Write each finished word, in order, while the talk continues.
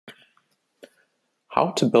how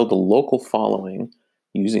to build a local following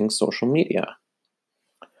using social media.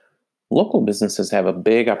 Local businesses have a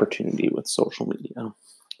big opportunity with social media,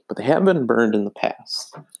 but they have been burned in the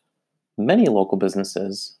past. Many local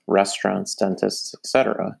businesses, restaurants, dentists,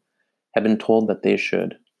 etc., have been told that they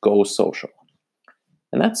should go social.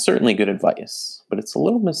 And that's certainly good advice, but it's a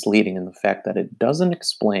little misleading in the fact that it doesn't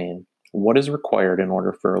explain what is required in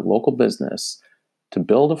order for a local business to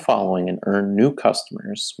build a following and earn new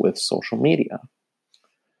customers with social media.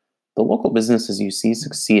 The local businesses you see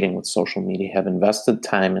succeeding with social media have invested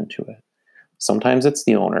time into it. Sometimes it's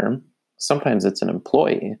the owner, sometimes it's an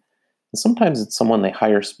employee, and sometimes it's someone they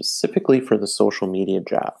hire specifically for the social media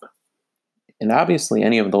job. And obviously,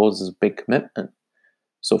 any of those is a big commitment.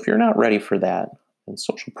 So if you're not ready for that, then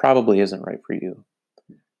social probably isn't right for you.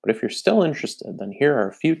 But if you're still interested, then here are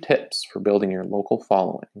a few tips for building your local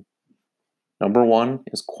following. Number one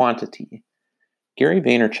is quantity. Gary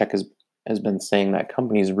Vaynerchuk has been saying that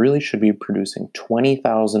companies really should be producing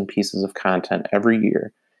 20,000 pieces of content every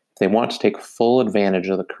year if they want to take full advantage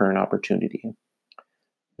of the current opportunity.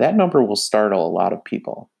 That number will startle a lot of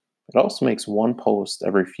people. It also makes one post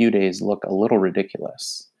every few days look a little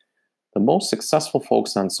ridiculous. The most successful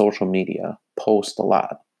folks on social media post a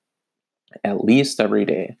lot, at least every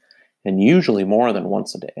day, and usually more than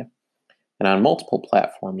once a day, and on multiple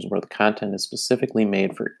platforms where the content is specifically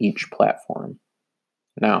made for each platform.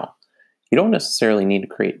 Now, you don't necessarily need to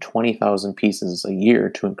create 20,000 pieces a year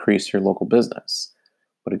to increase your local business,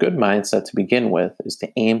 but a good mindset to begin with is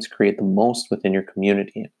to aim to create the most within your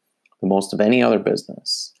community, the most of any other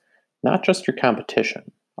business, not just your competition,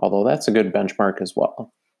 although that's a good benchmark as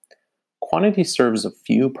well. Quantity serves a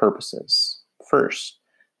few purposes. First,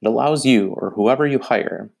 it allows you or whoever you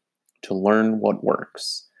hire to learn what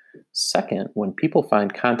works. Second, when people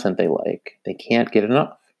find content they like, they can't get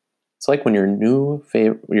enough. It's like when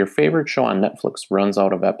your favorite show on Netflix runs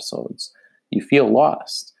out of episodes. You feel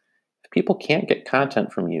lost. If people can't get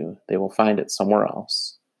content from you, they will find it somewhere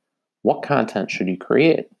else. What content should you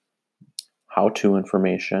create? How-to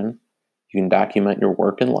information. You can document your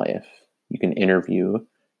work and life. You can interview.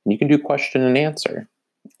 And you can do question and answer.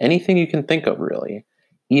 Anything you can think of, really,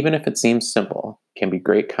 even if it seems simple, can be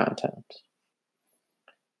great content.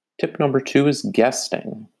 Tip number 2 is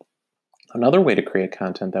guesting. Another way to create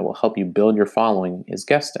content that will help you build your following is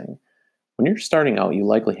guesting. When you're starting out, you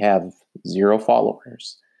likely have 0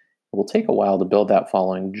 followers. It will take a while to build that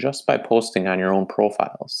following just by posting on your own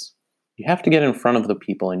profiles. You have to get in front of the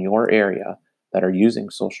people in your area that are using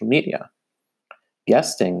social media.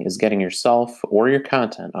 Guesting is getting yourself or your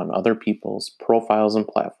content on other people's profiles and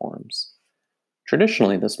platforms.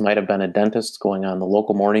 Traditionally, this might have been a dentist going on the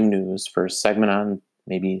local morning news for a segment on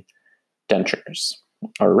maybe dentures,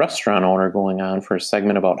 or a restaurant owner going on for a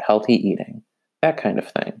segment about healthy eating, that kind of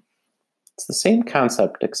thing. It's the same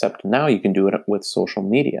concept, except now you can do it with social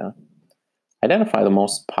media. Identify the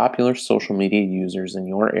most popular social media users in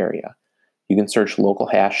your area. You can search local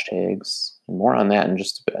hashtags, and more on that in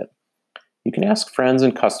just a bit. You can ask friends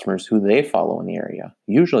and customers who they follow in the area.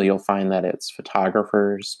 Usually you'll find that it's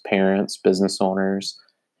photographers, parents, business owners,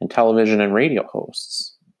 and television and radio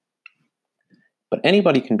hosts. But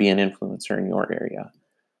anybody can be an influencer in your area.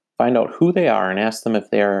 Find out who they are and ask them if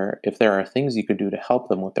there are things you could do to help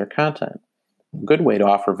them with their content. A good way to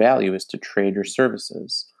offer value is to trade your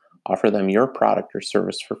services. Offer them your product or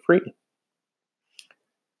service for free.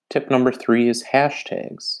 Tip number 3 is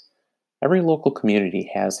hashtags. Every local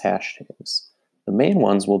community has hashtags. The main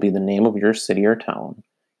ones will be the name of your city or town,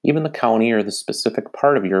 even the county or the specific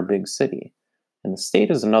part of your big city. And the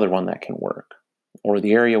state is another one that can work, or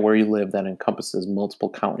the area where you live that encompasses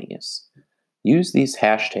multiple counties. Use these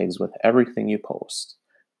hashtags with everything you post,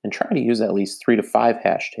 and try to use at least 3 to 5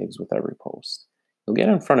 hashtags with every post. You'll get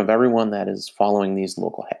in front of everyone that is following these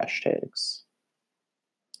local hashtags.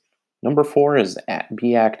 Number 4 is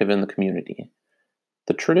be active in the community.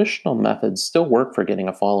 The traditional methods still work for getting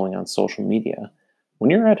a following on social media. When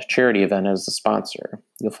you're at a charity event as a sponsor,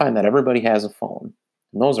 you'll find that everybody has a phone,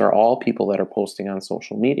 and those are all people that are posting on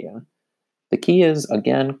social media. The key is,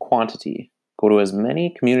 again, quantity. Go to as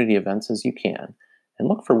many community events as you can, and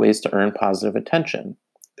look for ways to earn positive attention.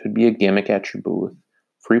 Could be a gimmick at your booth,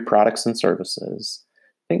 free products and services,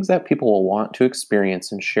 things that people will want to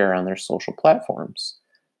experience and share on their social platforms.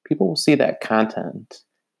 People will see that content,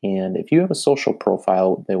 and if you have a social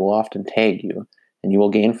profile, they will often tag you, and you will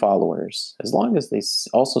gain followers, as long as they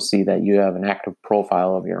also see that you have an active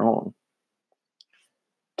profile of your own.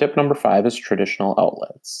 Tip number 5 is traditional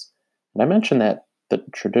outlets. And I mentioned that the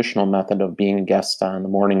traditional method of being a guest on the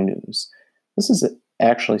morning news. This is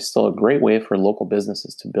actually still a great way for local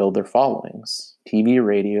businesses to build their followings. TV,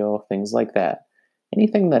 radio, things like that.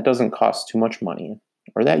 Anything that doesn't cost too much money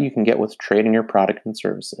or that you can get with trading your product and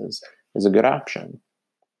services is a good option.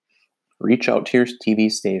 Reach out to your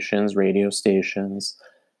TV stations, radio stations,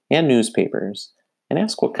 and newspapers and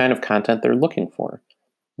ask what kind of content they're looking for.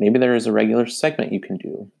 Maybe there is a regular segment you can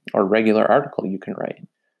do or a regular article you can write.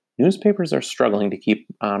 Newspapers are struggling to keep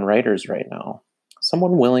on writers right now.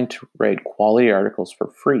 Someone willing to write quality articles for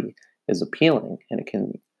free is appealing, and it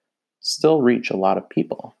can still reach a lot of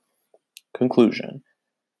people. Conclusion: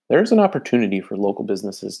 there's an opportunity for local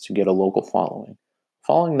businesses to get a local following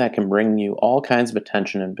that can bring you all kinds of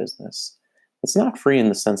attention in business. It's not free in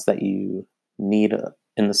the sense that you need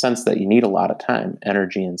a lot of time,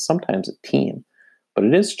 energy, and sometimes a team, but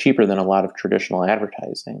it is cheaper than a lot of traditional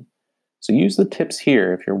advertising. So use the tips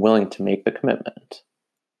here if you're willing to make the commitment.